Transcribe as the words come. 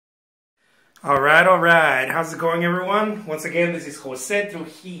All right. How's it going, everyone? Once again, this is Jose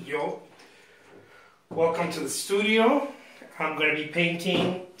Trujillo. Welcome to the studio. I'm going to be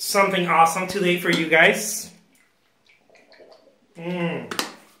painting something awesome today for you guys. I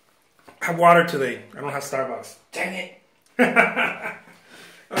have water today. I don't have Starbucks. Dang it.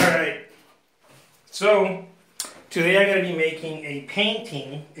 All right. So, today I'm going to be making a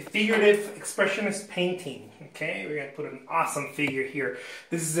painting, a figurative expressionist painting. Okay, we're going to put an awesome figure here.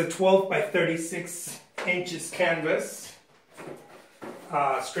 This is a 12 by 36 inches canvas,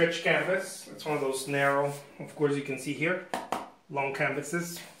 stretch canvas. It's one of those narrow, of course you can see here, long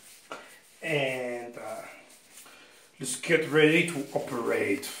canvases. And let's get ready to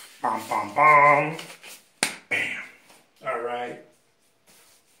operate. Bam, bam, bam. Bam. All right.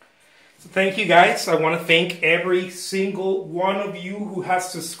 So thank you guys. I want to thank every single one of you who has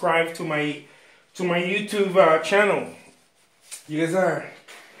subscribed to my YouTube channel. These are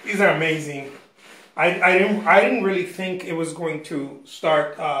amazing. I didn't really think it was going to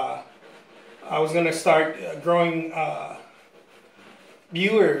start. I was going to start growing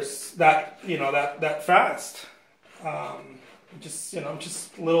viewers that fast.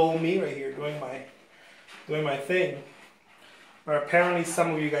 Just little old me right here doing my thing. But apparently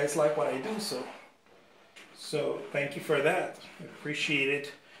some of you guys like what I do, so thank you for that. I appreciate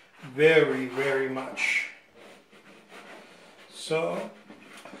it very, very much. So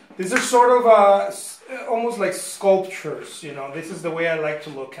these are sort of almost like sculptures, you know. This is the way I like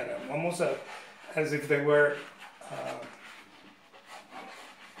to look at them, almost as if they were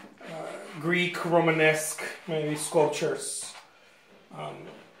Greek Romanesque maybe sculptures.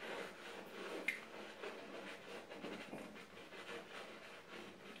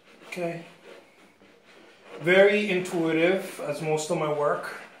 Okay, very intuitive as most of my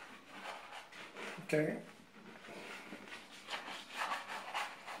work. Okay.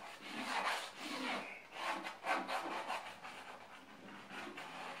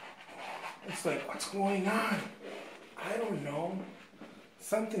 It's like, what's going on? I don't know.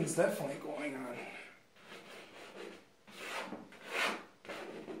 Something's definitely going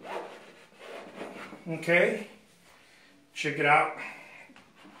on. Okay. Check it out.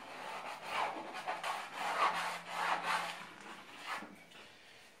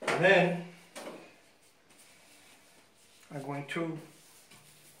 And then I'm going to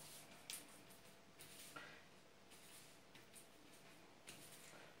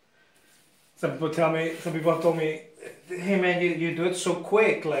some people told me, hey man, you do it so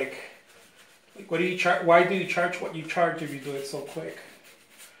quick, like what do you charge? Why do you charge what you charge if you do it so quick?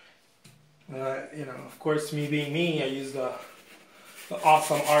 Of course, me being me, I use the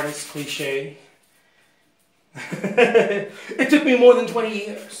awesome artist cliche. It took me more than 20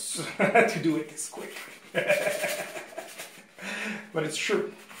 years to do it this quick. But it's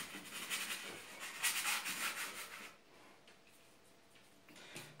true.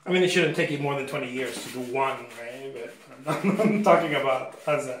 I mean, it shouldn't take you more than 20 years to do one, right? But I'm talking about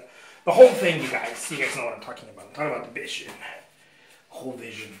the whole thing, you guys. You guys know what I'm talking about. I'm talking about the vision. Whole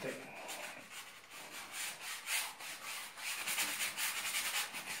vision thing.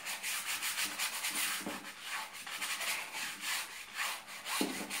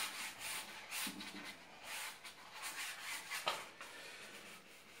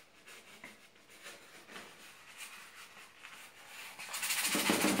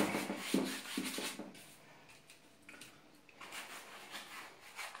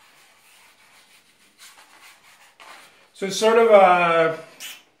 So it's sort of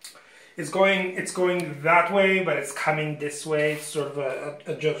it's going that way, but it's coming this way. It's sort of a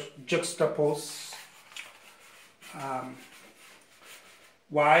juxtapose.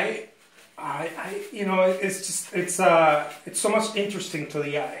 Why? It's so much interesting to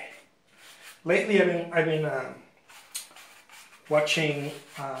the eye. Lately, I've been watching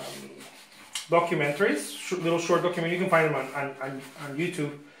documentaries, little short documentaries. You can find them on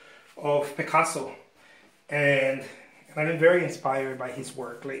YouTube, of Picasso, and I've been very inspired by his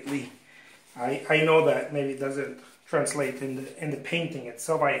work lately. I know that maybe it doesn't translate in the painting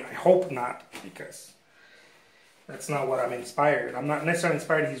itself. I hope not, because that's not what I'm inspired. I'm not necessarily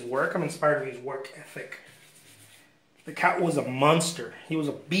inspired by his work. I'm inspired by his work ethic. The cat was a monster. He was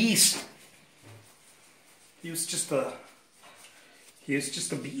a beast. He was just a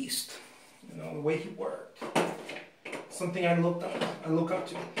beast. You know, the way he worked. Something I look up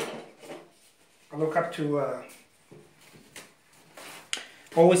to.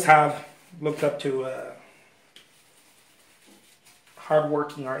 Always have looked up to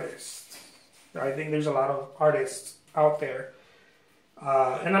hard-working artists. I think there's a lot of artists out there,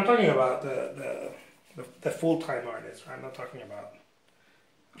 and I'm talking about the full-time artists. Right? I'm not talking about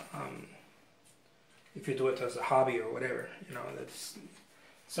if you do it as a hobby or whatever, you know, that's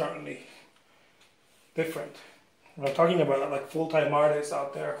certainly different. I'm talking about like full-time artists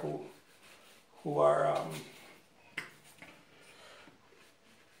out there who are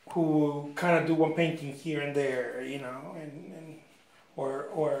who kind of do one painting here and there, you know, and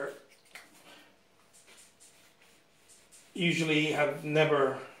or usually have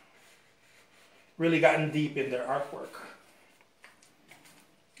never really gotten deep in their artwork.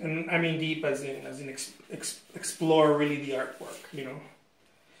 And I mean deep as in explore really the artwork, you know,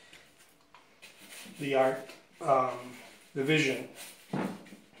 the art, the vision,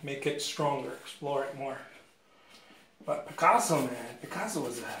 make it stronger, explore it more. But Picasso, man, Picasso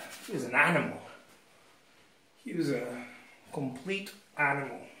was an animal. He was a complete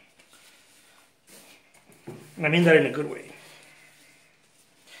animal. And I mean that in a good way.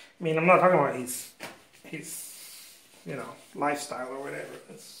 I mean, I'm not talking about his you know, lifestyle or whatever.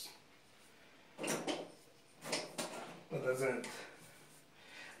 That doesn't.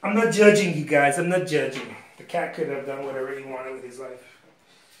 I'm not judging you guys. I'm not judging. The cat could have done whatever he wanted with his life.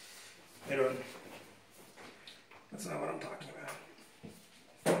 I don't. That's not what I'm talking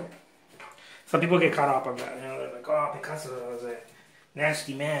about. Some people get caught up on that. You know, they're like, "Oh, Picasso was a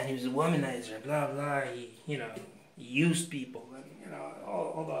nasty man. He was a womanizer. Blah blah. He, you know, he used people, and you know,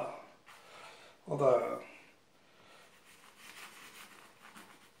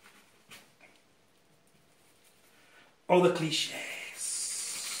 all the cliches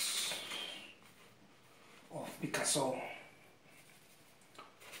of Picasso."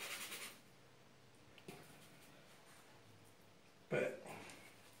 But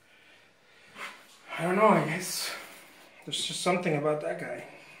I don't know, I guess there's just something about that guy.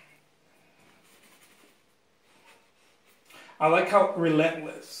 I like how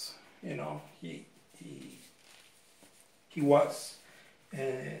relentless, you know, he was.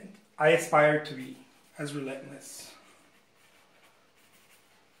 And I aspire to be as relentless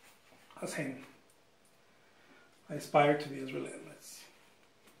as him. I aspire to be as relentless.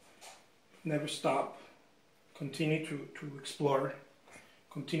 Never stop. Continue to explore.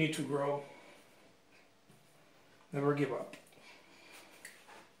 Continue to grow. Never give up.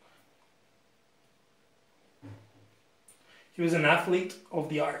 He was an athlete of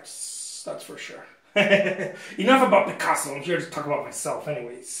the arts, that's for sure. Enough about Picasso. I'm here to talk about myself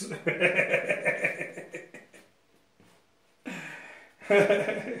anyways.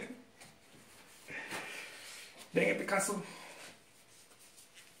 Dang it, Picasso.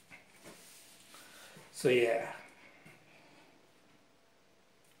 So yeah.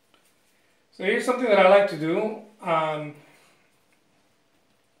 So here's something that I like to do.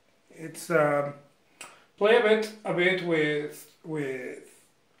 It's play a bit with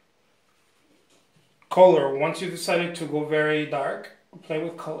color. Once you decided to go very dark, play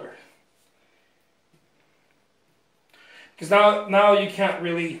with color. Because now you can't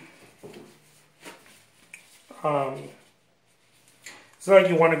really. It's not like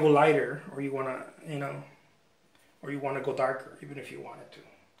you want to go lighter, or you want to, you know, or you want to go darker, even if you wanted to.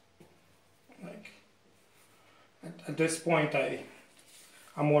 Like at this point,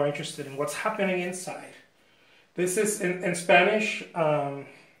 I'm more interested in what's happening inside. This is in Spanish.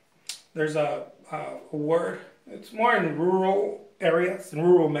 There's a word. It's more in rural areas, in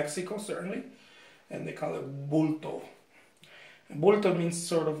rural Mexico certainly, and they call it bulto. And bulto means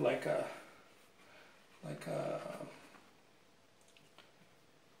sort of like a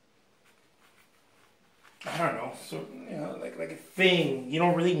I don't know, so you know, like a thing. You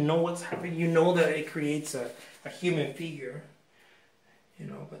don't really know what's happening. You know that it creates a human figure, you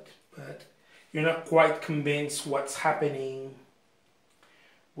know, but you're not quite convinced what's happening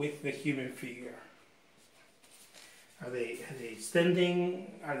with the human figure. Are they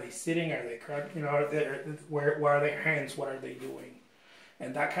standing? Are they sitting? Are they crouching? You know, where are their hands? What are they doing?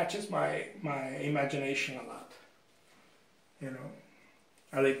 And that catches my imagination a lot. You know.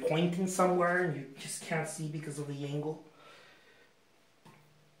 Are they pointing somewhere and you just can't see because of the angle?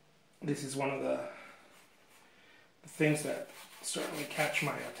 This is one of the things that certainly catch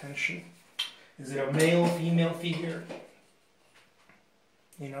my attention. Is it a male, female figure?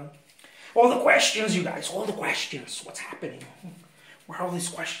 You know? All the questions, you guys, all the questions. What's happening? Where are all these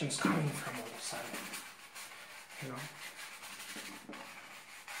questions coming from all of a sudden? You know?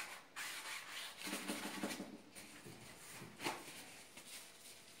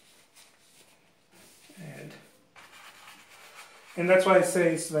 And that's why I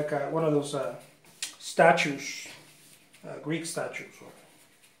say it's like one of those statues, Greek statues,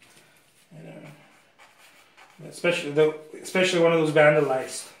 you know, especially one of those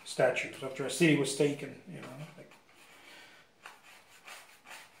vandalized statues after a city was taken, you know, like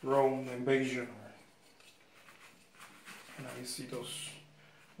Rome invasion or You know, you see those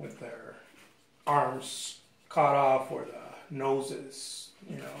with their arms cut off or the noses,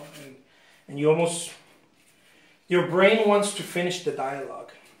 you know, and you almost, your brain wants to finish the dialogue.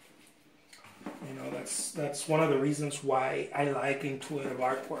 You know, that's one of the reasons why I like intuitive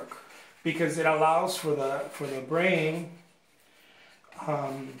artwork, because it allows for the brain,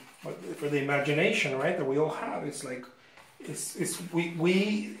 for the imagination, right, that we all have. It's like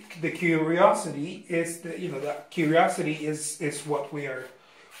we the curiosity is that curiosity is what we're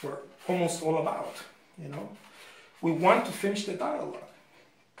almost all about. You know, we want to finish the dialogue.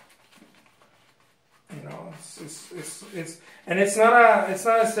 You know, it's and it's not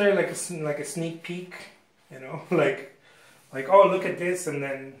necessarily like a sneak peek. You know, like oh, look at this, and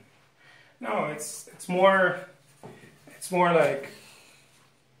then no, it's more like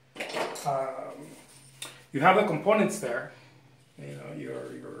you have the components there. You know,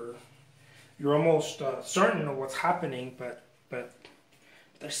 you're almost certain of what's happening, but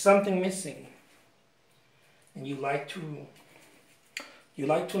there's something missing, and you like to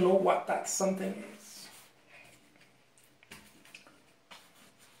know what that something is.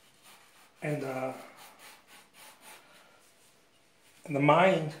 And the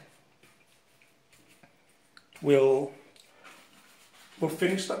mind will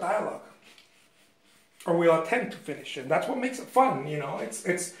finish the dialogue, or will attempt to finish it. That's what makes it fun, you know. It's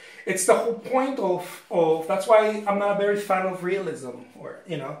the whole point of that's why I'm not a very fan of realism, or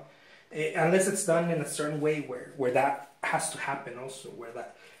you know, unless it's done in a certain way where that has to happen also,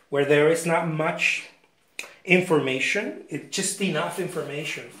 where there is not much information, it's just enough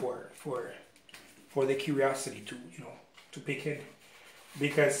information for the curiosity to, you know, to pick in.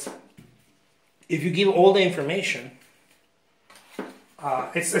 Because if you give all the information,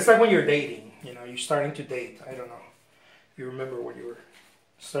 it's like when you're dating, you know, you're starting to date. I don't know if you remember when you were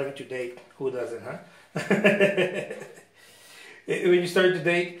starting to date. Who doesn't, huh? When you start to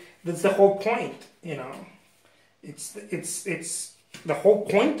date, that's the whole point, you know. It's the whole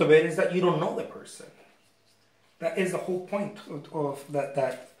point of it is that you don't know the person. That is the whole point of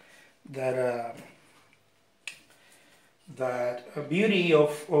that beauty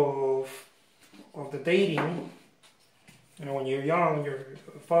of the dating. You know, when you're young, you're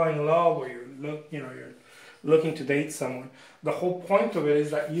falling in love, or you're looking to date someone. The whole point of it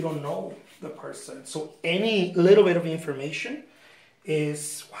is that you don't know the person. So any little bit of information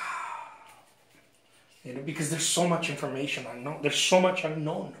is wow. You know, because there's so much information unknown. There's so much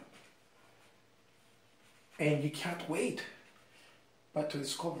unknown. And you can't wait but to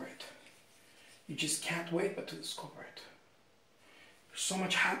discover it. You just can't wait but to discover it. There's so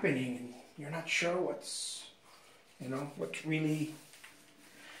much happening, and you're not sure what's really,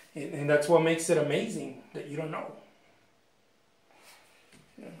 and that's what makes it amazing, that you don't know.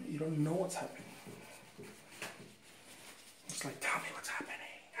 You don't know what's happening. It's like, tell me what's happening.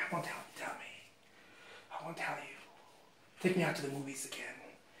 I won't tell me. I won't tell you. Take me out to the movies again,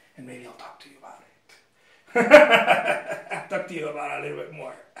 and maybe I'll talk to you about it. I'll talk to you about it a little bit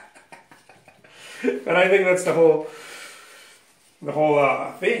more. But I think that's the whole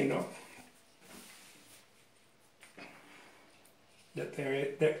thing, no? That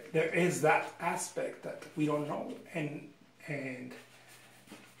there is that aspect that we don't know, and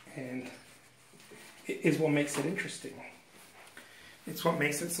it is what makes it interesting. It's what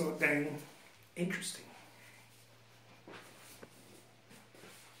makes it so dang interesting.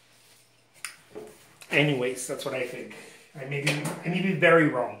 Anyways, that's what I think. I may be very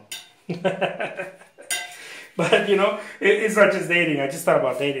wrong. But, you know, it's not just dating. I just thought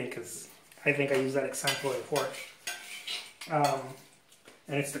about dating because I think I used that example before.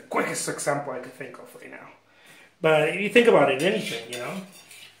 And it's the quickest example I could think of right now. But if you think about it, anything, you know?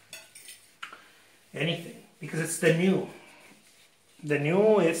 Anything. Because it's the new. The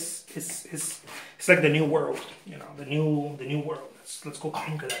new is like the new world, you know, the new world. Let's go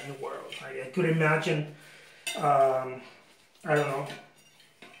conquer that new world. I could imagine, I don't know,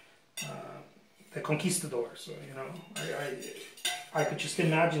 the conquistadors. You know, I could just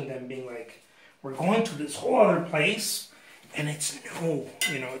imagine them being like, we're going to this whole other place, and it's new.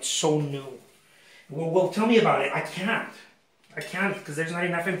 You know, it's so new. Well, tell me about it. I can't because there's not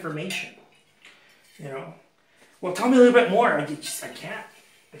enough information. You know. Well, tell me a little bit more. I can't.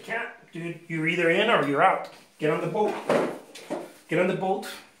 Dude, you're either in or you're out. Get on the boat. Get on the boat.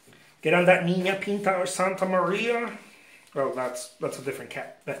 Get on that Niña Pinta or Santa Maria. Well, that's a different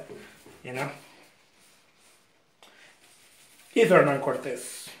cat, but, you know. Either Hernán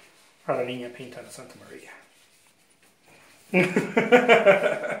Cortés or la Niña Pinta or Santa Maria.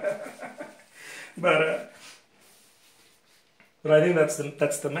 But I think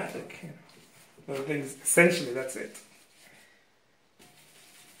that's the magic, you know. I think essentially that's it.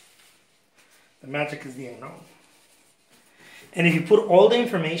 The magic is the unknown. And if you put all the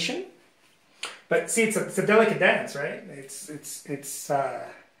information, but see, it's a delicate dance, right? It's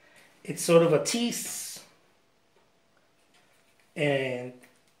sort of a tease, and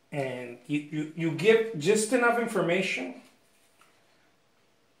you give just enough information.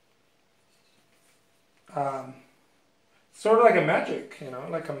 Sort of like a magic, you know,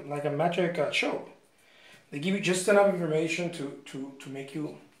 like a magic show. They give you just enough information to make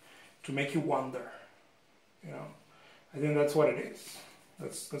you wonder, you know. I think that's what it is.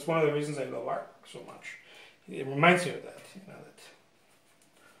 That's one of the reasons I love art so much. It reminds me of that, you know,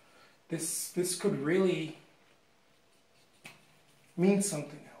 that this could really mean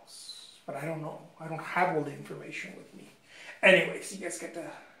something else, but I don't know. I don't have all the information with me. Anyways, you guys get the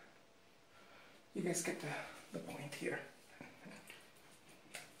point here.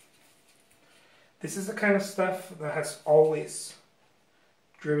 This is the kind of stuff that has always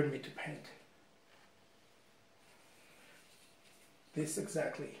driven me to paint. This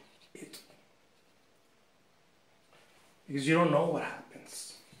exactly it. Because you don't know what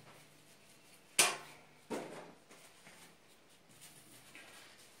happens.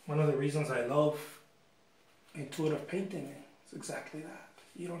 One of the reasons I love intuitive painting is exactly that.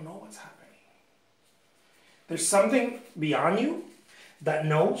 You don't know what's happening. There's something beyond you that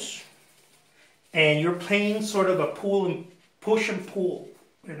knows, and you're playing sort of a push and pull,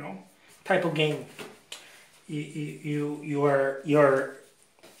 you know, type of game.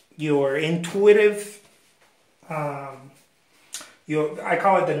 Your intuitive, I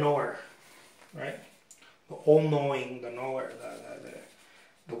call it the knower, right? The all-knowing, the knower,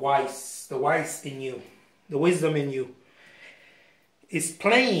 the wise in you, the wisdom in you is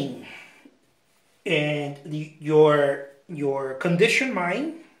playing, and your conditioned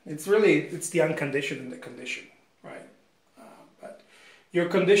mind. It's the unconditioned and the conditioned, right? But your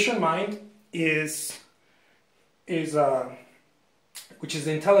conditioned mind is which is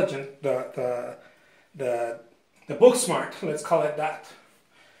intelligent, the book smart, let's call it that.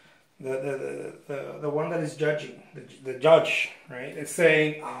 The one that is judging, the judge, right? It's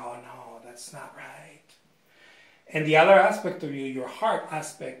saying, oh no, that's not right. And the other aspect of you, your heart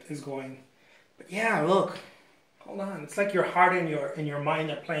aspect, is going, but yeah, look, hold on. It's like your heart and your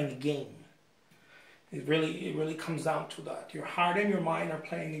mind are playing a game. It really comes down to that. Your heart and your mind are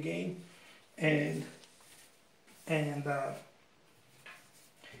playing a game, and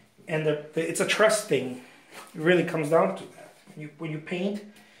it's a trust thing. It really comes down to that. When you paint,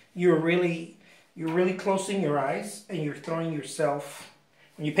 you're really closing your eyes and you're throwing yourself.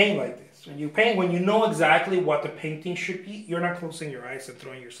 When you paint like this, when you know exactly what the painting should be, you're not closing your eyes and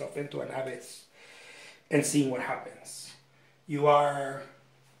throwing yourself into an abyss and seeing what happens. You are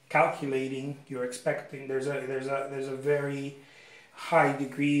calculating. You're expecting. There's a very high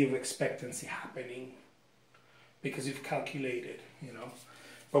degree of expectancy happening because you've calculated, you know.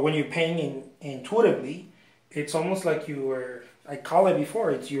 But when you're painting intuitively, it's almost like you were, I call it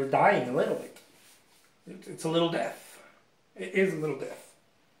before, you're dying a little bit. It's a little death. It is a little death.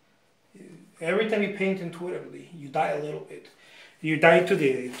 Every time you paint intuitively, you die a little bit. You die to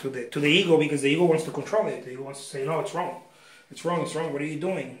the ego, because the ego wants to control it. The ego wants to say, no, it's wrong. It's wrong, it's wrong. What are you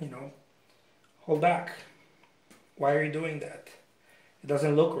doing? You know, hold back. Why are you doing that? It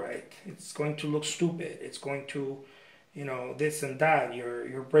doesn't look right. It's going to look stupid. It's going to, you know, this and that.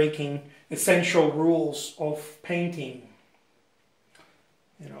 You're breaking essential rules of painting.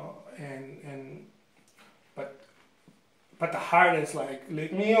 You know, but the heart is like,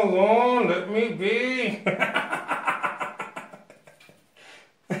 leave me alone, let me be.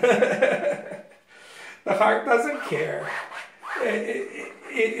 The heart doesn't care.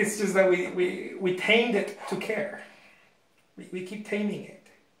 It's just that we tamed it to care. We keep taming it.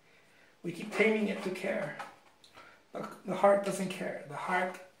 We keep taming it to care. The heart doesn't care. The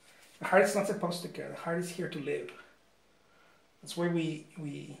heart is not supposed to care. The heart is here to live. That's where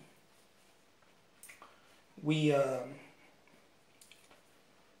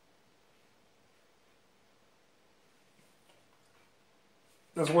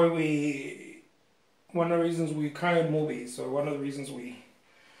that's why one of the reasons we cry in movies, or one of the reasons we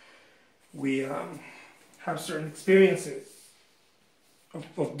have certain experiences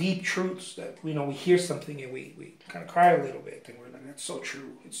of deep truths, that, you know, we hear something and we kind of cry a little bit, and we're like, that's so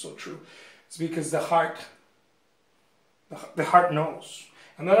true, it's so true. It's because the heart knows.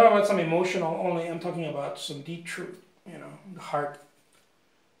 I'm not talking about some emotional only, I'm talking about some deep truth, you know. The heart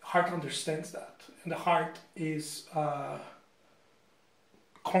understands that, and the heart is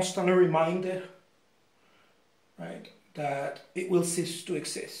constantly reminded, right, that it will cease to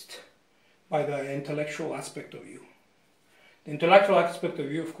exist by the intellectual aspect of you. The intellectual aspect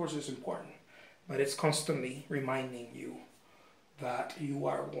of you, of course, is important, but it's constantly reminding you that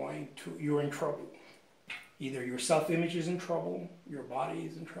you're in trouble. Either your self-image is in trouble, your body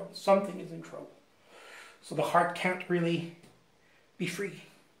is in trouble, something is in trouble. So the heart can't really be free,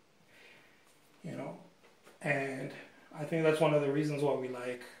 you know. And I think that's one of the reasons why we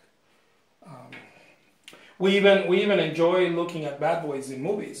like. We even enjoy looking at bad boys in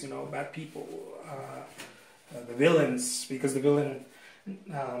movies, you know, bad people, the villains, because the villain,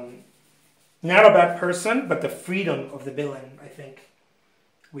 not a bad person, but the freedom of the villain, I think,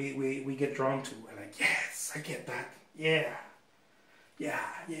 we get drawn to. We're like, yes, I get that. Yeah,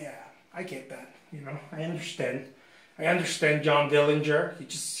 I get that. You know, I understand. I understand John Dillinger.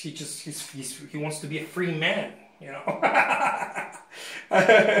 He wants to be a free man. You know.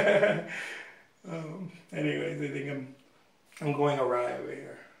 Anyways, I think I'm going awry over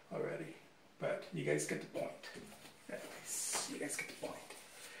here already, but you guys get the point. Anyways, you guys get the point.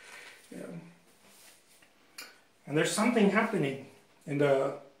 Yeah. And there's something happening in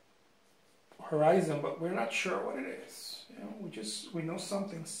the horizon, but we're not sure what it is. You know, we know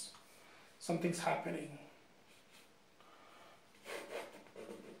something's happening.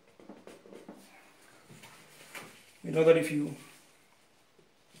 We know that if you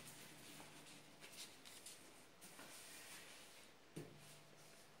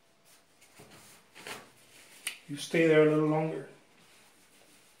stay there a little longer,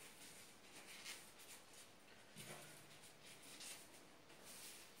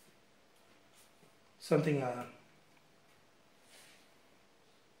 something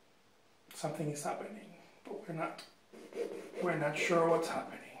is happening, but we're not sure what's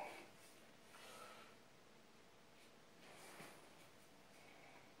happening.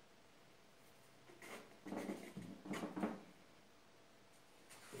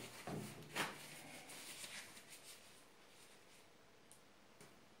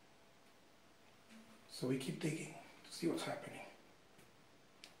 So we keep digging to see what's happening.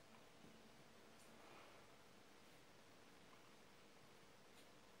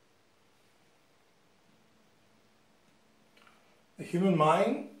 The human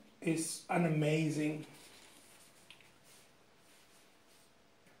mind is an amazing,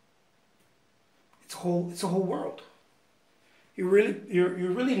 it's a whole world. You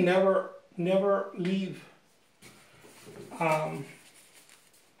really never leave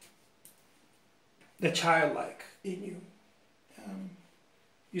the childlike in you.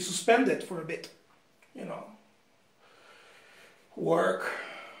 You suspend it for a bit, you know. Work,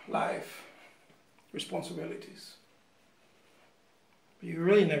 life, responsibilities. But you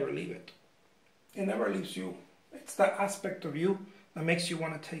really never leave it. It never leaves you. It's that aspect of you that makes you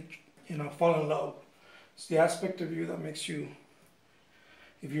want to fall in love. It's the aspect of you that makes you,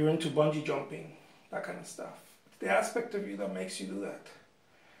 if you're into bungee jumping, that kind of stuff. It's the aspect of you that makes you do that.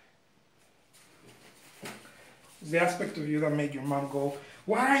 It's the aspect of you that made your mom go,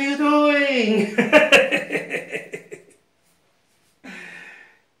 "What are you doing?"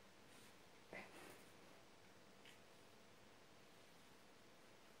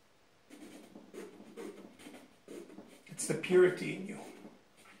 It's the purity in you.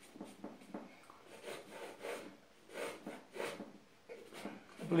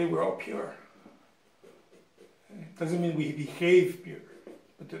 I believe we're all pure. It doesn't mean we behave pure,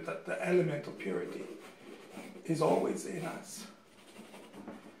 but that the element of purity is always in us.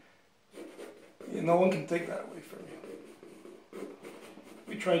 No one can take that away from you.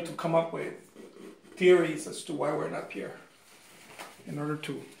 We try to come up with theories as to why we're not pure in order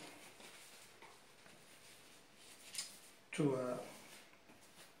to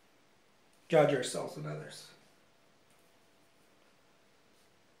judge ourselves and others.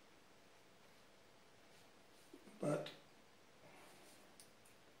 But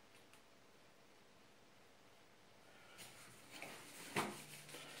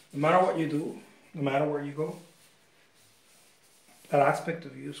no matter what you do, no matter where you go, that aspect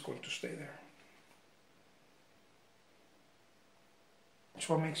of you is going to stay there. It's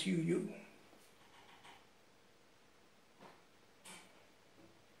what makes you you.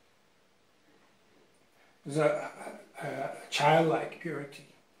 There's a childlike purity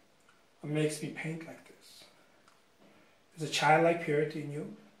that makes me paint like this. There's a childlike purity in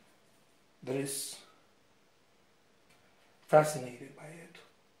you that is fascinated by it,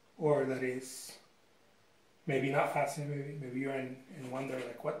 or that is maybe not fascinated. Maybe you're in wonder,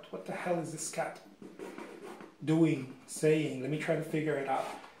 like, what the hell is this cat doing, saying? Let me try to figure it out.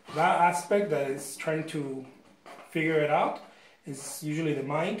 That aspect that is trying to figure it out is usually the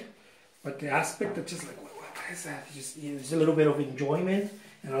mind, but the aspect that's just like, what is that? There's a little bit of enjoyment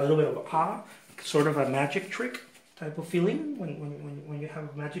and a little bit of awe, sort of a magic trick type of feeling when you have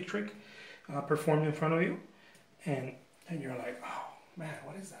a magic trick. perform in front of you, and you're like, oh man,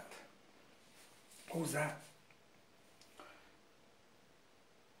 what is that? What was that?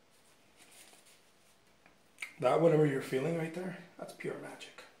 That whatever you're feeling right there, that's pure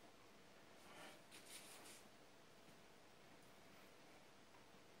magic.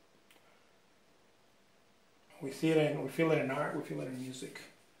 We feel it in art, we feel it in music.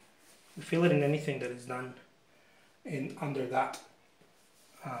 We feel it in anything that is done under that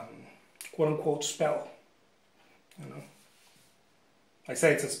quote unquote spell. You know? I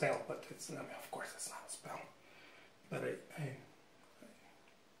say it's a spell, but it's, I mean, of course it's not a spell. But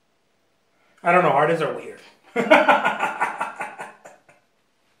I don't know, artists are weird.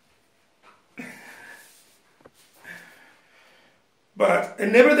 But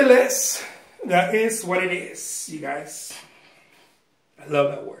nevertheless, that is what it is, you guys. I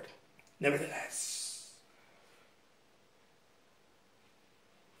love that word. Nevertheless.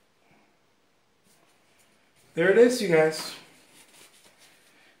 There it is, you guys.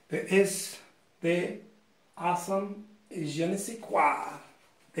 There is the awesome Je ne sais quoi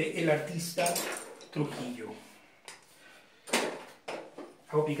de el artista Trujillo. I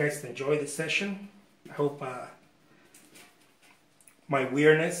hope you guys enjoy this session. I hope my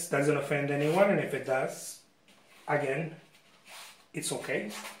weirdness doesn't offend anyone, and if it does, again, it's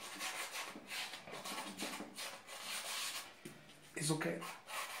okay. It's okay.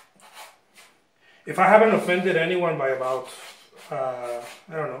 If I haven't offended anyone by about, I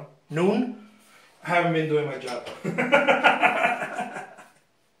don't know, noon, I haven't been doing my job.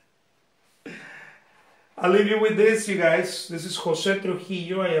 I'll leave you with this, you guys. This is Jose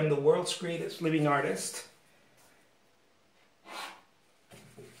Trujillo. I am the world's greatest living artist.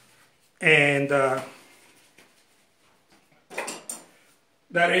 And that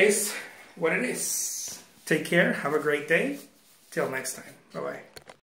is what it is. Take care. Have a great day. Till next time. Bye-bye.